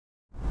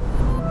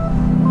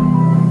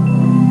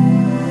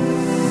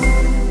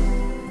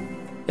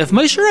If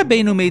Moshe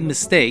Rabbeinu made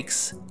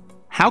mistakes,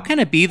 how can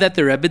it be that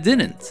the Rebbe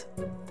didn't?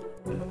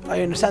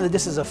 I understand that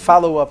this is a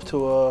follow-up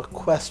to a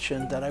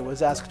question that I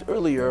was asked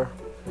earlier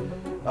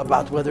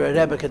about whether a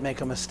Rebbe could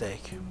make a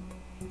mistake.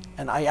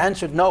 And I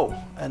answered no,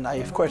 and I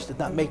of course did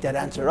not make that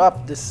answer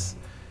up. This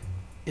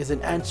is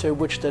an answer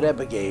which the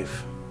Rebbe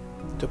gave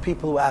to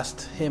people who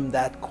asked him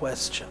that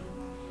question.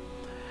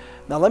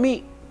 Now let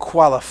me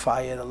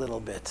qualify it a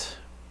little bit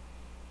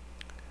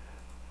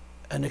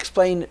and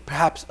explain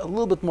perhaps a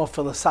little bit more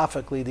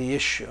philosophically the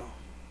issue.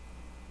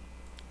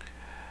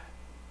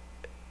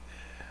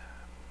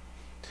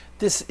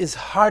 This is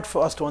hard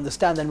for us to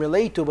understand and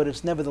relate to, but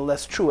it's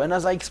nevertheless true. And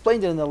as I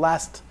explained it in the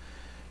last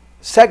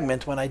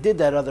segment, when I did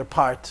that other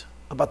part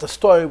about the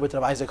story with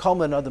Rabbi Isaac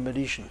Holman and other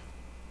Medician,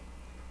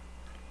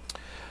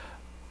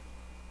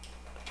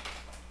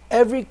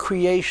 every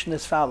creation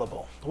is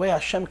fallible. The way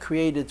Hashem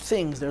created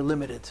things, they're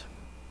limited.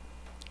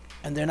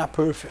 And they're not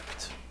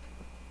perfect.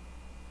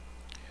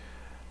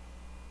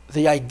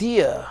 The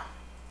idea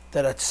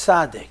that a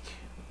tzaddik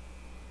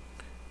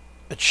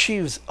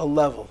achieves a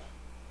level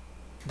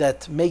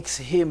that makes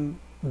him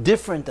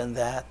different than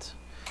that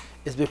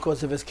is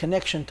because of his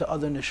connection to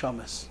other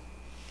neshamas.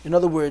 In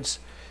other words,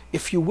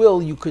 if you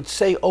will, you could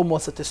say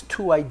almost that there's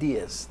two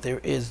ideas.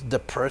 There is the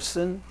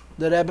person,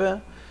 the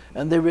Rebbe,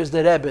 and there is the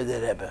Rebbe, the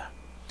Rebbe.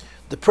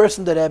 The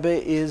person, the Rebbe,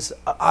 is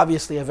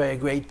obviously a very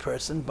great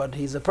person, but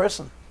he's a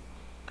person.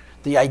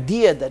 The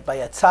idea that by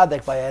a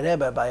tzaddik, by a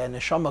Rebbe, by a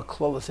neshama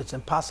klolos, it's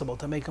impossible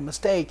to make a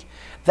mistake,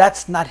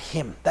 that's not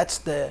him. That's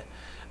the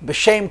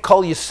B'Shem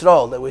Kol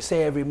Yisrael that we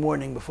say every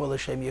morning before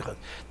L'Shem Yichud.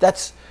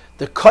 That's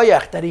the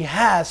koyach that he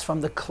has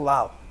from the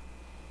klal.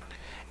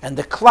 And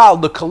the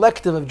klal, the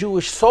collective of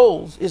Jewish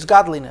souls, is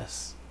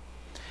godliness.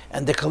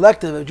 And the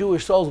collective of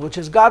Jewish souls, which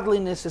is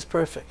godliness, is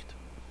perfect.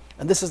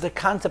 And this is the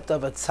concept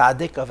of a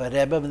tzaddik, of a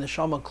Rebbe, of a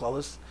neshama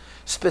klolos,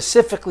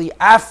 specifically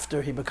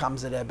after he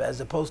becomes a Rebbe, as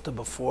opposed to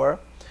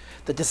before.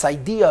 That this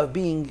idea of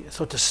being,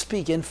 so to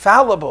speak,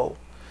 infallible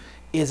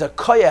is a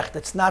koyach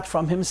that's not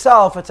from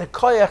himself. It's a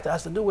koyach that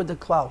has to do with the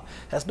klal,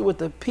 has to do with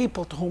the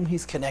people to whom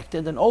he's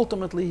connected, and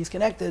ultimately he's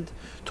connected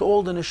to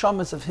all the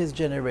neshamas of his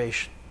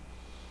generation.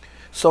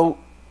 So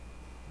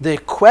the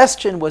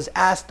question was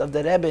asked of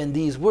the Rebbe in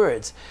these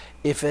words: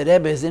 if a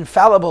Rebbe is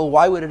infallible,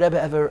 why would a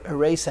Rebbe ever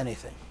erase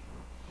anything?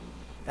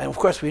 And of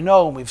course we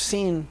know, we've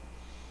seen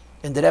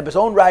in the Rebbe's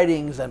own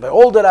writings and by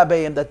all the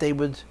Rabbeim that they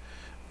would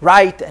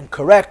write and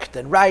correct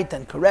and write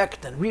and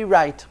correct and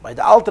rewrite. By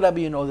the Alter Rabbi,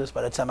 you know this,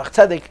 by the Tzemach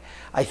Tzedek.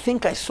 I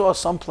think I saw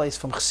someplace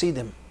from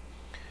Chassidim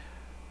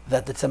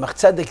that the Tzemach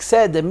Tzedek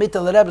said the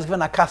Mittel Rebbe is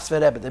given a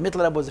Kasver Rebbe. The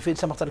Mittel Rebbe was the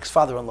Tzemach Tzedek's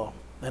father-in-law,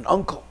 an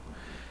uncle.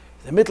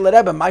 The Mittel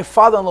Rebbe, my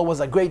father-in-law, was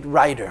a great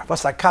writer.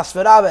 Was a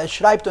Kasver Rebbe,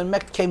 schreibt und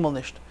merkt keinmal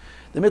nicht.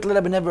 The Mittel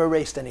Rebbe never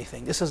erased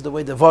anything. This is the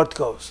way the word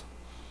goes.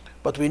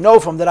 But we know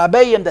from the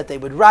Rabbeim that they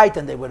would write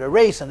and they would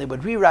erase and they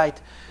would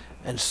rewrite,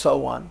 and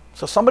so on.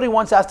 So somebody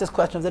once asked this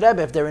question of the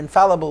Rebbe: if they're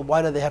infallible,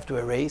 why do they have to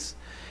erase?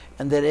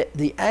 And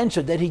the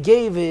answer that he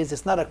gave is,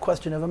 it's not a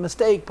question of a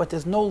mistake, but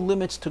there's no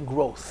limits to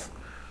growth.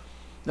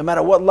 No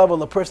matter what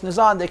level a person is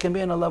on, they can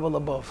be on a level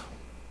above.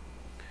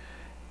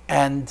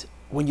 And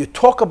when you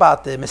talk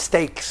about the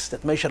mistakes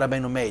that Moshe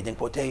Rabbeinu made, in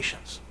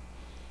quotations,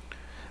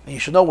 and you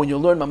should know when you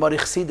learn Mamari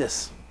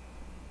Chassidus,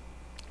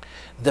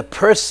 the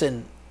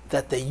person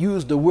that they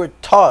use the word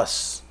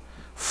tos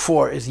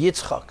for is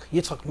Yitzchak.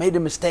 Yitzchak made a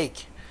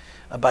mistake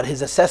about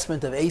his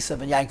assessment of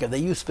Esav and Yaakov. They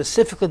use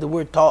specifically the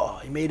word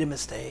ta'ah. He made a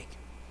mistake.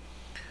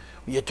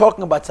 When you're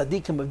talking about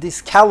tzaddikim of this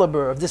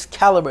caliber,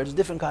 it's a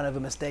different kind of a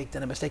mistake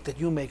than a mistake that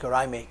you make or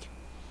I make.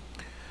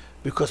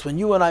 Because when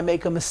you and I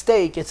make a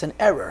mistake, it's an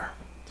error.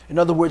 In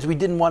other words, we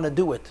didn't want to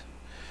do it.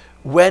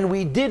 When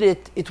we did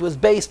it, it was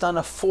based on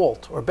a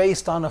fault or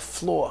based on a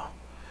flaw.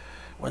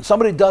 When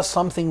somebody does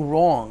something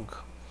wrong,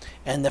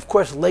 and of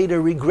course later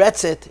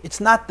regrets it,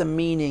 it's not the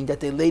meaning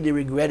that they later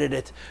regretted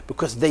it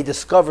because they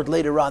discovered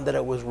later on that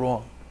it was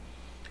wrong.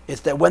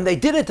 It's that when they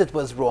did it, it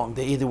was wrong.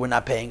 They either were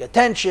not paying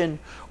attention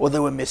or they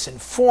were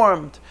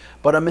misinformed.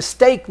 But a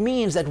mistake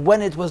means that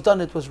when it was done,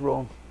 it was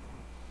wrong.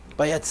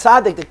 By a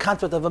tzaddik, the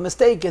concept of a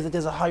mistake is that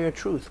there's a higher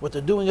truth. What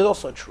they're doing is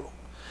also true.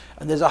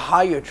 And there's a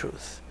higher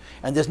truth.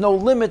 And there's no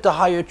limit to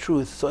higher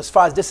truth. So as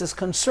far as this is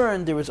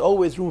concerned, there is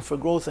always room for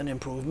growth and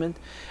improvement.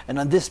 And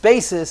on this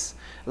basis,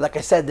 like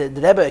I said, the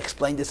Rebbe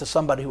explained this to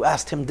somebody who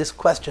asked him this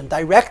question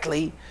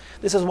directly.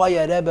 This is why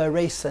a Rebbe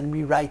erases and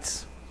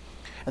rewrites.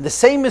 And the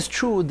same is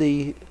true,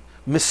 the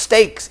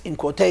mistakes in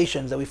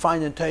quotations that we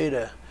find in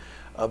Torah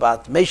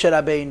about Moshe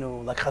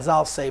Rabbeinu, like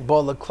Chazal say,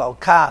 Bo l'klal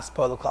kas,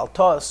 Bo l'klal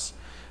tos.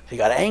 He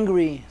got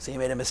angry, so he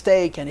made a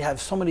mistake, and you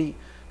have so many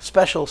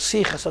special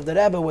sichas of the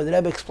Rebbe where the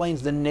Rebbe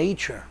explains the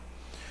nature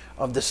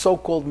of the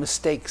so-called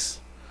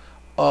mistakes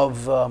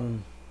of Moshe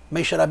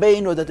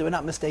Rabbeinu, that they were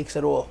not mistakes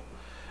at all.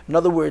 In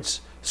other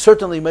words,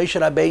 certainly Moshe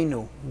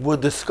Rabbeinu would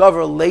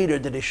discover later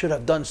that he should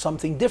have done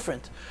something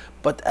different.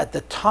 But at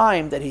the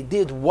time that he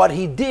did what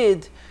he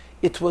did,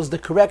 it was the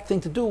correct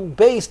thing to do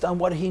based on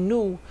what he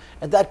knew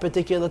at that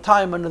particular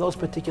time under those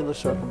particular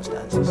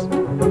circumstances.